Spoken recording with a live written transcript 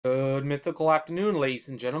Good mythical afternoon, ladies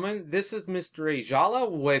and gentlemen. This is Mr. Ayala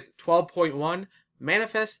with 12.1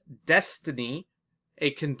 Manifest Destiny, a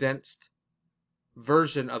condensed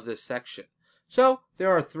version of this section. So, there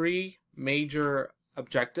are three major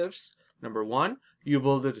objectives. Number one, you'll be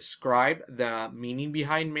able to describe the meaning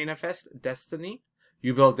behind Manifest Destiny.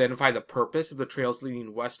 You'll be able to identify the purpose of the trails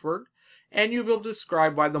leading westward. And you'll be able to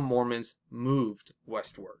describe why the Mormons moved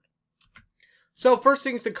westward. So first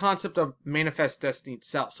thing is the concept of manifest destiny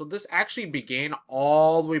itself. So this actually began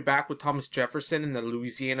all the way back with Thomas Jefferson and the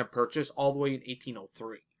Louisiana Purchase all the way in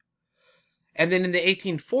 1803. And then in the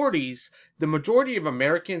 1840s, the majority of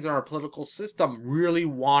Americans in our political system really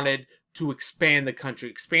wanted to expand the country.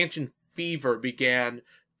 Expansion fever began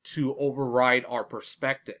to override our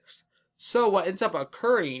perspectives. So what ends up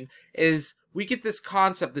occurring is we get this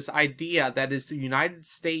concept, this idea that is the United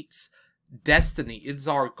States destiny. It is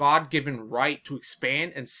our God-given right to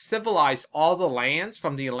expand and civilize all the lands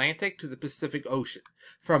from the Atlantic to the Pacific Ocean,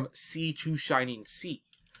 from sea to shining sea.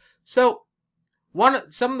 So,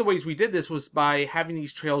 some of the ways we did this was by having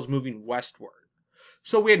these trails moving westward.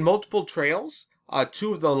 So we had multiple trails.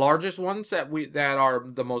 Two of the largest ones that are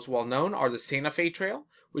the most well-known are the Santa Fe Trail,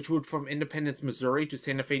 which would from Independence, Missouri to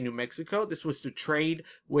Santa Fe, New Mexico. This was to trade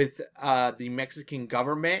with the Mexican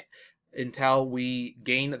government until we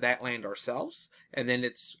gain that land ourselves, and then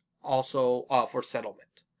it's also for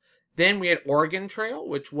settlement. Then we had Oregon Trail,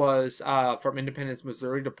 which was from Independence,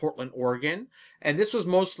 Missouri to Portland, Oregon, and this was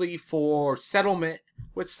mostly for settlement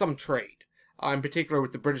with some trade, in particular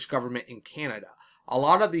with the British government in Canada. A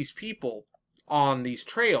lot of these people on these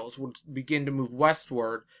trails would begin to move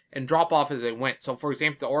westward and drop off as they went. So for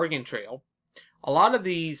example, the Oregon Trail, a lot of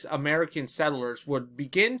these American settlers would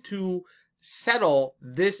begin to settle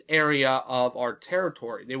this area of our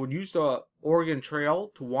territory. They would use the Oregon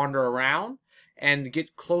Trail to wander around and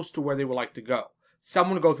get close to where they would like to go. Some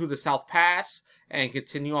would go through the South Pass and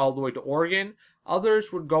continue all the way to Oregon.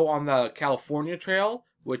 Others would go on the California Trail,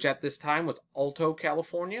 which at this time was Alto,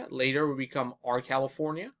 California. Later would become our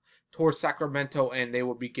California, towards Sacramento, and they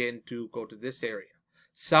would begin to go to this area.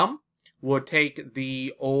 Some would take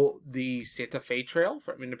the Santa Fe Trail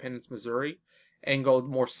from Independence, Missouri, and go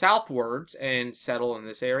more southwards and settle in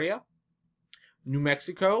this area. New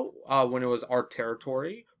Mexico, when it was our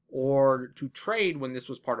territory, or to trade when this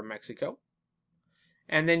was part of Mexico.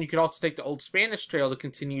 And then you could also take the Old Spanish Trail to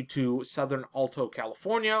continue to southern Alto,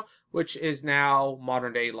 California, which is now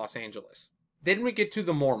modern-day Los Angeles. Then we get to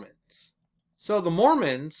the Mormons. So the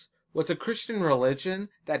Mormons was a Christian religion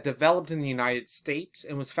that developed in the United States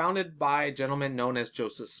and was founded by a gentleman known as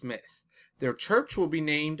Joseph Smith. Their church will be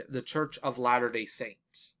named the Church of Latter-day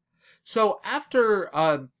Saints. So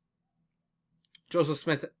after Joseph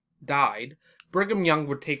Smith died, Brigham Young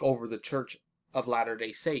would take over the Church of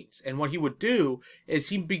Latter-day Saints. And what he would do is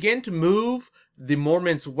he began to move the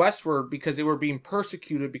Mormons westward because they were being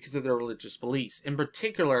persecuted because of their religious beliefs. In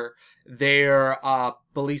particular, their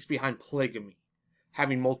beliefs behind polygamy,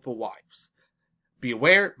 having multiple wives. Be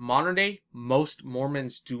aware, modern day, most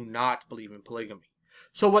Mormons do not believe in polygamy.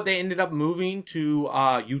 So what they ended up moving to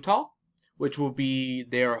Utah, which will be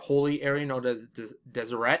their holy area known as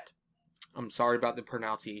Deseret. I'm sorry about the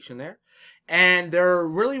pronunciation there. And they're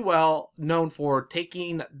really well known for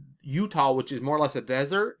taking Utah, which is more or less a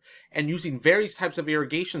desert, and using various types of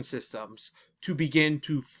irrigation systems to begin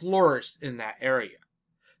to flourish in that area.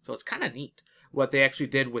 So it's kind of neat what they actually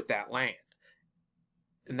did with that land.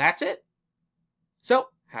 And that's it. So,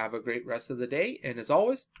 have a great rest of the day, and as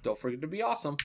always, don't forget to be awesome.